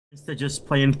Instead, just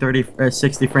play in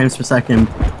 60 frames per second,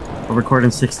 or record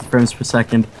in 60 frames per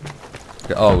second.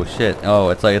 Oh shit! Oh,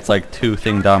 it's like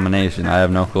two-thing domination. I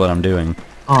have no clue what I'm doing.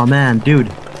 Oh man, dude,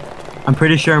 I'm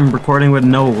pretty sure I'm recording with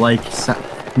no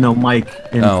no mic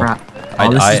in front.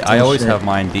 I always have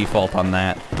mine default on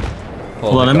that.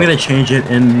 Well, I'm gonna change it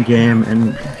in game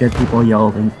and get people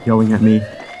yelling at me.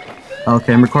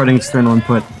 Okay, I'm recording external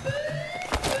input.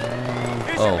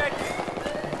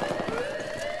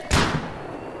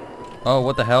 Oh,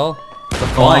 what the hell?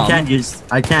 Oh, I can't use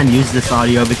this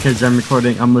audio because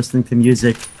I'm listening to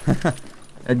music.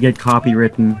 I'd get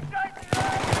copywritten.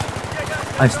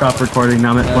 I stopped recording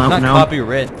now. It's not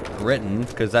copywritten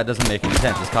because that doesn't make any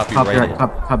sense. It's copyrighted.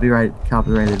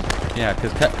 Copyrighted. Yeah,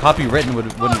 because copywritten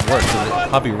wouldn't work.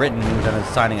 Copywritten means I'm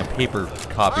signing a paper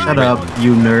copy. Shut up,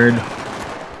 you nerd.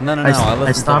 No. I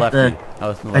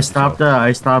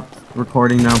stopped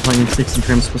recording now. I'm playing in 60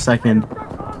 frames per second.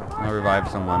 I revived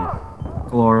someone.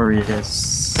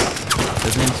 Glorious.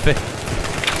 His name's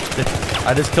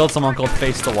I just killed someone called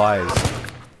Face the Wise.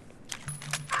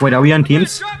 Wait, are we on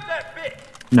teams?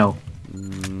 No.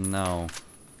 No.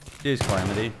 Jeez,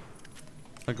 Calamity.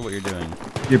 Look at what you're doing.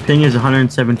 Your ping is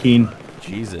 117.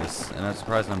 Jesus, and I'm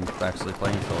surprised I'm actually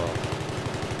playing so well.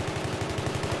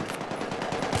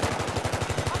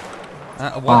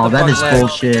 Oh, that is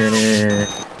bullshit.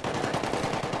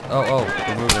 Oh,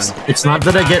 we're moving. It's not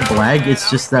that I get lag, it's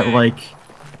just that, like,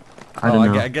 I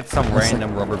don't know. I get some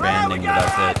random rubber banding, but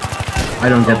that's it. I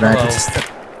don't get that.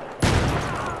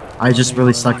 I just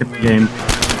really suck at the game.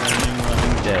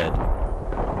 Dead.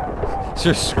 It's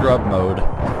your scrub mode.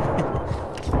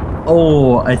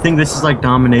 Oh, I think this is like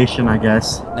domination, I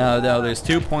guess. No, there's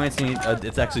 2 points you need,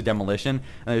 it's actually demolition,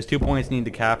 and there's 2 points you need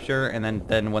to capture, and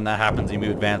then when that happens, you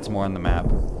advance more on the map.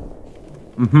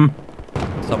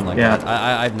 Something like that.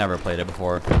 I've never played it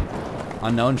before.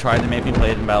 Unknown tried to make me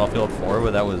play it in Battlefield 4,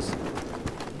 but that was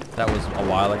a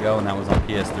while ago, and that was on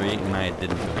PS3, and I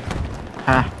didn't do it.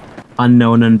 Ha!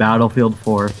 Unknown and Battlefield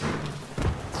 4.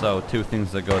 So, two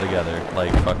things that go together,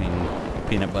 like fucking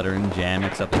peanut butter and jam,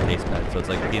 except it tastes bad. So it's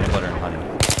like peanut butter and honey.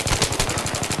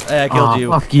 Hey, I killed you.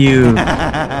 Fuck you.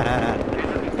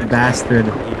 Bastard.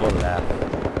 Evil laugh.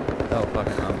 Oh,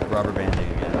 fucking rubber banding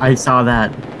again. I saw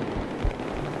that.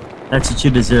 That's what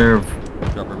you deserve.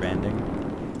 Rubber banding.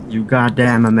 You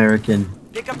goddamn American.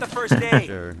 Pick up the first aid.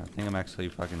 Sure. I think I'm actually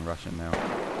fucking Russian now.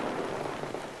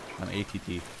 I'm ATT.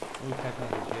 Ooh,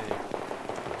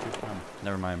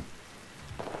 never mind.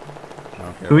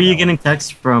 Who are you getting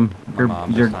texts from? Your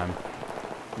mom this time.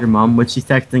 Your mom? What's she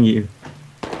texting you?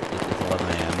 It's 11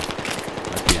 a.m.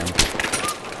 5 p.m.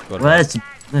 Well,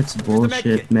 that's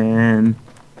bullshit, man.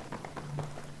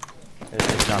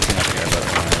 It's nothing I care about.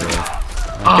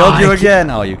 I killed you again!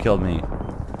 Oh, you killed me.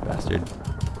 Bastard.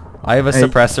 I have a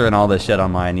suppressor and all this shit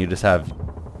on mine. You just have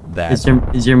that.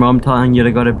 Is your mom telling you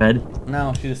to go to bed?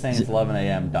 No, she's just saying it's 11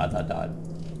 a.m. ...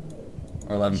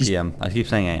 Or 11 p.m. I keep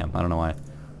saying a.m. I don't know why.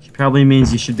 She probably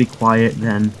means you should be quiet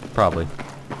then. Probably.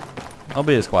 I'll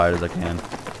be as quiet as I can.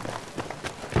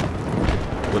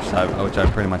 Which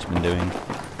I've pretty much been doing.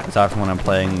 Aside from when I'm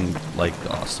playing like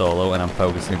solo and I'm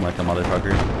focusing like a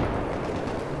motherfucker.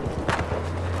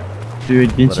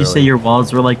 Dude, didn't you say your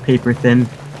walls were like paper thin?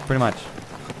 Pretty much.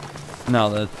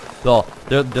 No,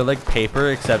 they're like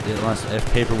paper, except if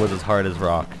paper was as hard as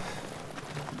rock.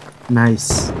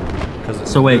 Nice.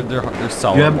 So wait, they're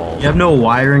solid walls. You have no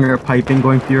wiring or piping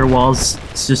going through your walls?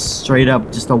 It's just straight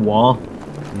up just a wall?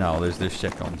 No, there's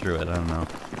shit going through it. I don't know.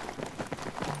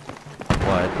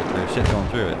 What? There's shit going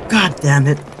through it. God damn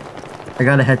it. I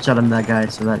got a headshot on that guy,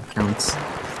 so that counts.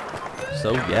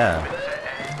 So yeah.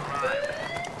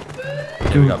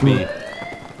 Here we got B.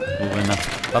 Moving up.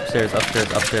 Upstairs.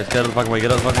 Get out of the fucking way.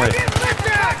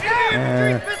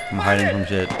 I'm hiding from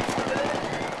shit.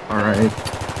 Alright.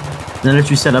 Then if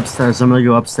you said upstairs, I'm gonna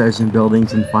go upstairs in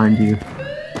buildings and find you.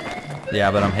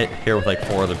 Yeah, but I'm here with like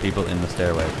 4 other people in the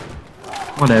stairway.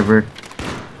 Whatever.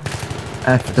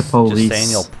 F the police. Just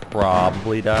saying you'll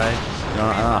probably die. You know,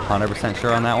 I'm not 100%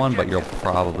 sure on that one, but you'll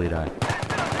probably die.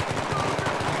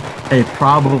 Hey,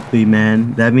 probably,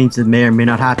 man. That means it may or may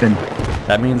not happen.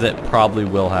 That means it probably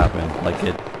will happen. Like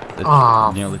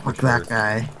oh, fuck that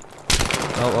guy.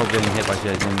 Oh, getting hit by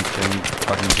shit. Getting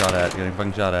fucking shot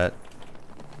at.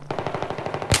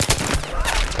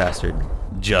 Bastard.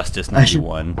 Justice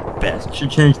 91. Best.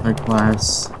 Should change my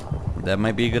class. That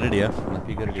might be a good idea.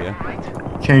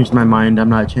 Changed my mind. I'm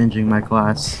not changing my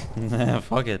class.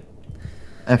 Fuck it.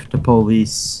 F the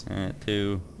police.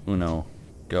 2, 1,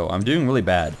 go. I'm doing really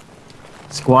bad.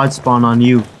 Squad spawn on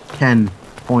you. 10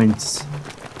 points.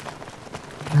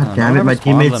 God damn it, my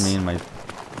teammates.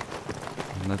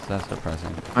 That's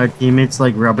depressing. Our teammate's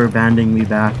like rubber banding me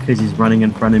back because he's running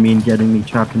in front of me and getting me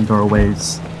trapped in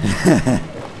doorways.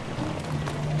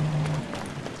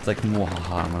 It's like,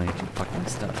 mwahaha, I'm gonna get you fucking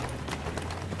stuff.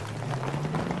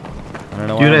 I don't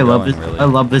know Dude, where I I'm love going, this. really. I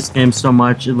love this game so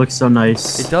much. It looks so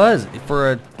nice. It does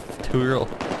for a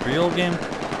 3-year-old game.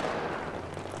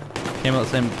 Came out the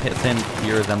same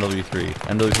year as MW3.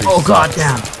 MW3. Oh sucks.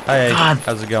 goddamn! Hi, God,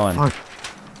 how's it going? fuck.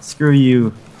 Screw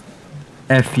you.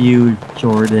 F you,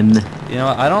 Jordan. You know,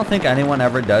 I don't think anyone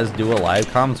ever does do a live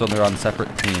comms when they're on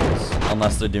separate teams,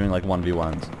 unless they're doing like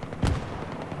 1v1s.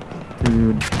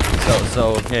 Dude.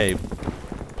 So okay,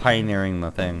 pioneering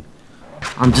the thing.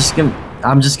 I'm just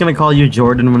gonna call you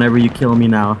Jordan whenever you kill me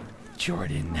now.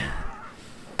 Jordan.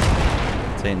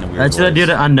 Saying the weird That's what I do voice.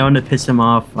 to Unknown to piss him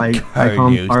off. I call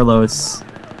him Carlos.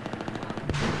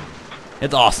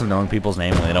 It's awesome knowing people's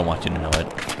name when they don't want you to know it.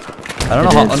 I don't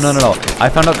know how. is. No. I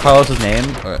found out Carlos's name,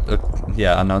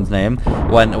 yeah, Unknown's name,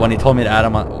 when he told me to add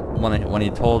him on when he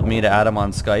told me to add him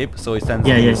on Skype. So he sends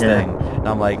me this thing, and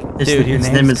I'm like, dude, your his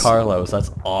name's name is Carlos.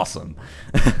 That's awesome.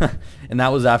 And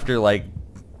that was after like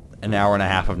an hour and a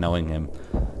half of knowing him,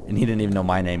 and he didn't even know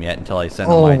my name yet until I sent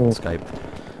him my Skype.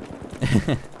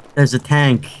 There's a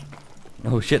tank.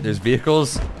 Oh shit! There's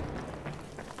vehicles.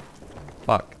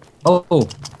 Fuck. Oh,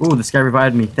 this guy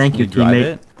revived me. Thank you, drive teammate.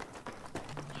 it?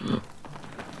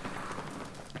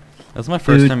 That's my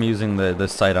first Dude. time using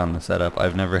this sight on the setup.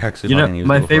 I've never actually You know, fucking used it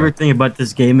my before. favorite thing about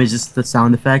this game is just the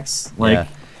sound effects. Like, Yeah.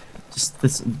 just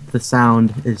the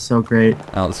sound is so great.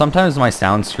 Sometimes my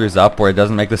sound screws up where it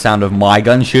doesn't make the sound of my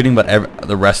gun shooting, but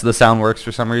the rest of the sound works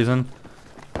for some reason.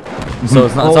 So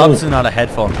it's obviously not a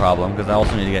headphone problem, because I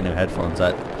also need to get new headphones.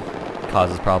 That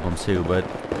causes problems too, but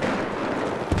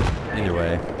either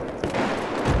way.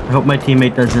 I hope my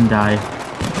teammate doesn't die.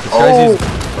 This guy's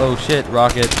oh shit,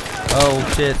 rocket.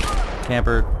 Oh shit,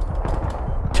 camper.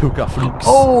 2 cuff lukes.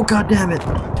 Oh, god damn it.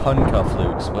 Ton cuff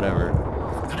lukes, whatever.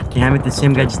 God damn it, the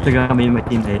same guy just took out me and my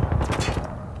teammate.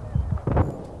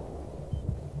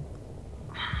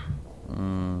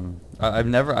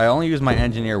 I only used my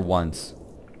engineer once.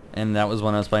 And that was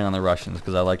when I was playing on the Russians,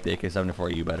 because I like the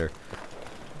AK-74U better.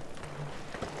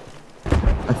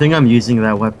 I think I'm using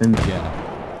that weapon. Yeah.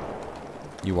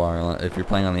 You are. If you're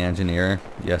playing on the engineer,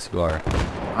 yes you are.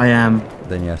 I am.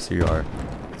 Then yes you are.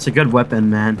 It's a good weapon,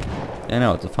 man. I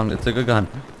know, it's a good gun.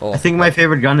 Oh, I think my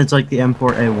favorite gun is like the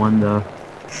M4A1 though.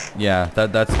 yeah,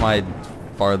 that's my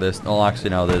farthest. Well, actually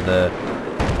no, the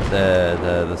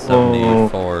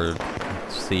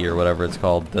 74C or whatever it's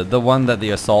called. The one that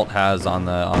the assault has on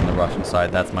the Russian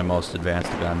side. That's my most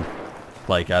advanced gun.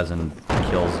 Like as in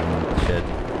kills and shit.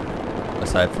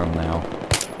 Aside from now,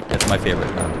 it's my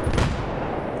favorite gun.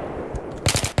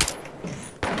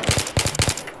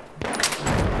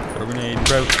 Grenade,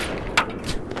 bro.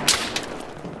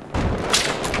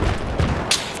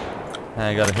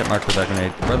 I got a hit mark with that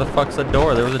grenade. Where the fuck's the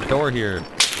door? There was a door here.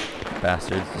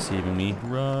 Bastards deceiving me.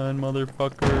 Run,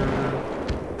 motherfucker.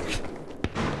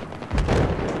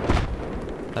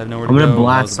 I have nowhere to I'm go. gonna That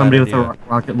blast was a somebody bad with a idea.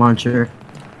 rocket launcher.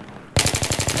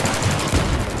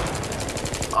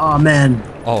 Oh man.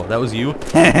 Oh, that was you?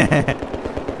 Sucker.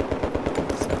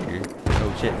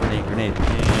 Oh shit, grenade.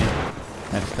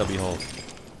 I just cubby hole.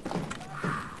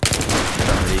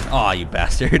 Aw, you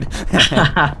bastard.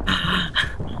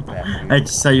 I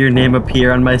just saw your name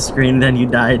appear on my screen, then you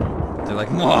died. They're like,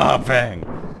 mwah, bang.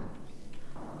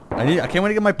 I can't wait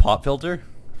to get my pop filter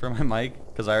for my mic,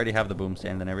 because I already have the boom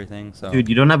stand and everything, so. Dude,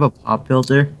 you don't have a pop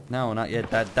filter? No, not yet.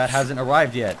 That hasn't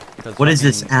arrived yet. What is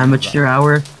this, amateur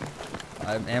hour?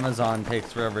 Amazon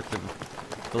takes forever to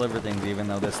deliver things, even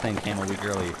though this thing came a week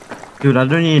early. Dude, I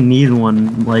don't even need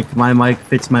one. Like, my mic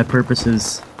fits my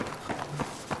purposes.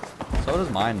 So does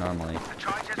mine normally.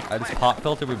 This pop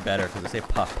filter would be better because they say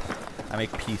pop. I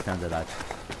make P sounds of that.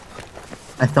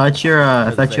 I thought you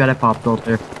had a pop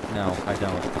filter. No, I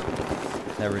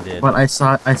don't. Never did. But I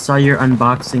saw your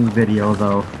unboxing video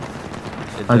though.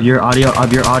 Of your Audio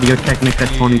Technica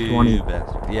 2020.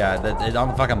 Yeah, it on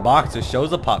the fucking box it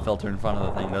shows a pop filter in front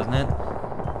of the thing, doesn't it?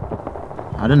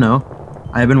 I don't know.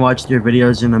 I haven't watched your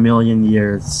videos in a million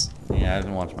years. Yeah, I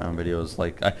haven't watched my own videos.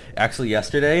 Like, actually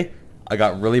yesterday, I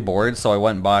got really bored, so I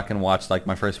went back and watched like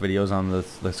my first videos on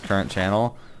this current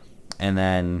channel, and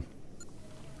then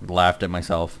laughed at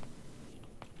myself.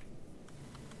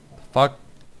 Fuck.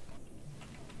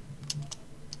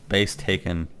 Base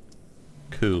taken.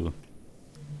 Cool.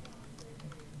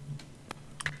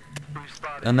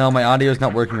 Oh no, my audio's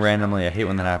not working randomly. I hate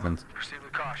when that happens.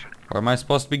 Where am I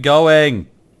supposed to be going?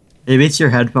 Maybe it's your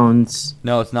headphones.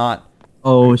 No, it's not.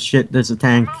 Oh shit, there's a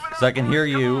tank. Because I can hear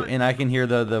you, and I can hear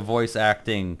the voice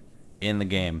acting in the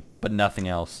game. but nothing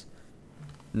else.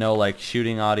 No like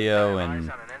shooting audio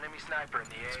and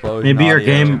explosion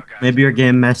Maybe your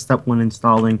game messed up when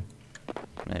installing.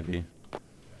 Maybe.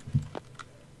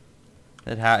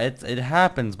 It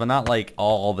happens, but not like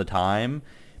all the time.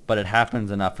 But it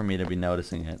happens enough for me to be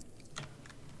noticing it.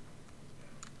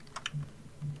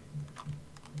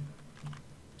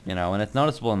 You know, and it's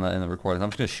noticeable in the recordings. I'm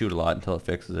just gonna shoot a lot until it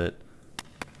fixes it.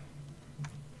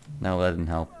 No, that didn't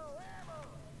help.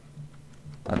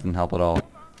 That didn't help at all.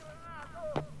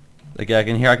 Like I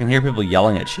can hear people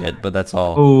yelling at shit, but that's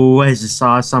all. Oh, I just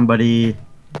saw somebody.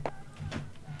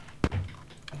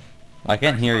 I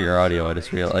can't hear your audio. I just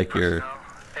feel like you're.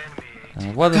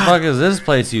 What the fuck is this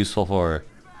place useful for?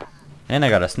 And I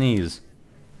gotta sneeze.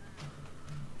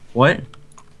 What?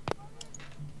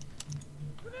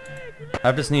 I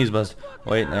have to sneeze, Buzz.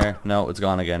 Wait, there. No, it's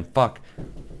gone again. Fuck.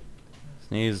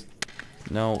 Sneeze.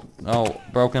 No. No.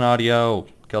 Broken audio.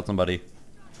 Killed somebody.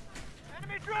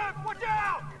 Enemy truck, watch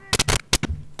out!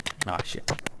 Ah,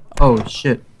 shit. Oh,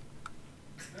 shit.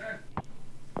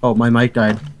 Oh, my mic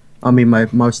died. I mean, my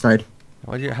mouse died.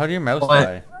 How do your mouse What?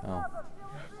 die?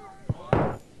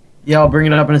 Oh. Yeah, I'll bring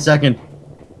it up in a second.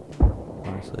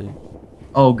 Honestly.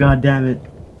 Oh, god damn it.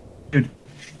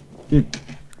 Dude.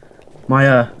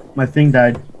 My thing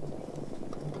died.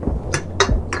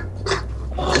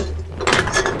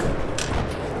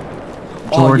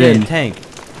 Oh, yeah, Jordan. tank.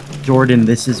 Jordan,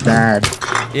 this is bad.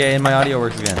 Yeah, and my audio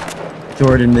works again.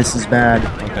 Jordan, this is bad.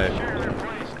 Okay.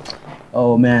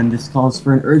 Oh man, this calls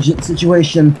for an urgent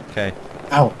situation. Okay.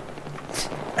 Ow.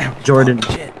 Jordan.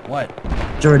 Oh, shit. What?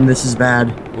 Jordan, this is bad.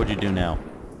 What'd you do now?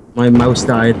 My mouse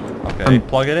died. Okay.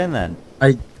 Plug it in then.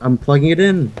 I'm plugging it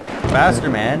in. Faster,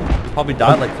 man. You probably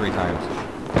died like 3 times.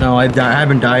 No, I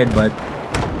haven't died, but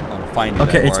I'm finding.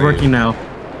 okay, it's working now.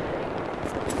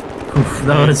 Oof,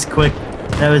 that was quick.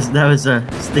 That was a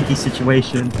sticky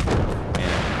situation.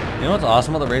 Yeah. You know what's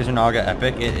awesome about the Razer Naga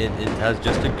Epic? It has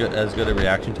just as good a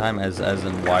reaction time as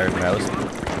in wired mouse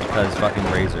because fucking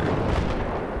Razer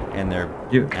and their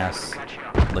ass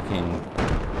licking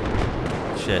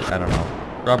shit. I don't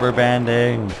know. Rubber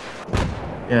banding.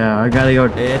 Yeah, I gotta go.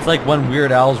 It's like when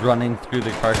Weird Al's running through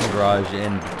the parking garage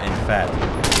in Fat.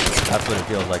 That's what it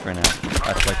feels like right now.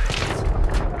 That's like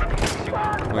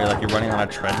where like you're running on a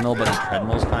treadmill, but the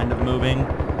treadmill's kind of moving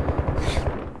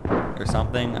or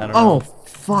something. I don't know. Oh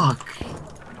fuck!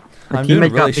 I'm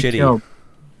doing really shitty.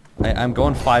 I'm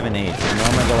going 5 and 8. I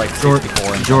normally go like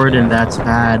 64 and Jordan, that's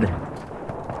bad.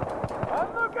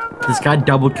 This guy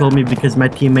double killed me because my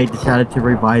teammate decided to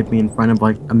revive me in front of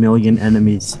like a million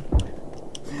enemies.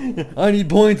 I need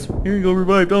points. Here you go,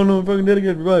 revived. Oh no, I'm fucking dead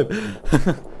again.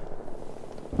 Revive.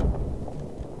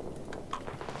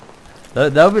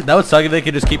 that would suck if they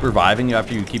could just keep reviving you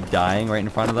after you keep dying right in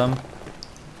front of them.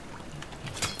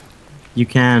 You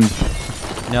can.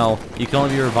 No, you can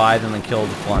only be revived and then killed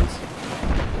once.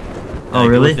 Oh like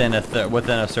really?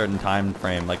 Within a certain time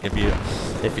frame. Like if you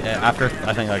after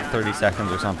I think like 30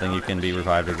 seconds or something, you can be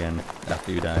revived again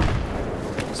after you die.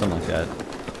 Something like that.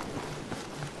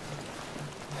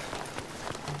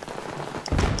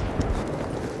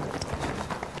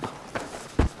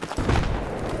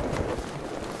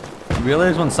 You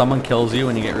realize when someone kills you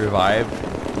and you get revived,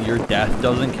 your death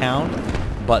doesn't count,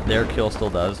 but their kill still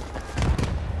does.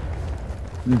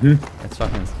 It's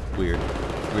fucking weird.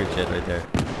 Weird shit right there.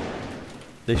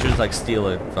 They should just like steal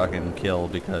a fucking kill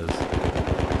because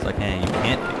it's like, hey, you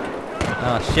can't.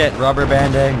 Oh shit, rubber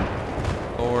banding.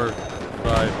 Or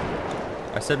revive.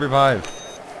 I said revive.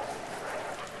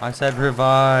 I said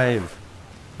revive.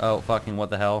 Oh fucking what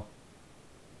the hell?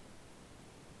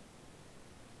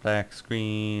 Back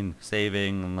screen,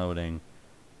 saving, and loading.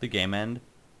 The game end.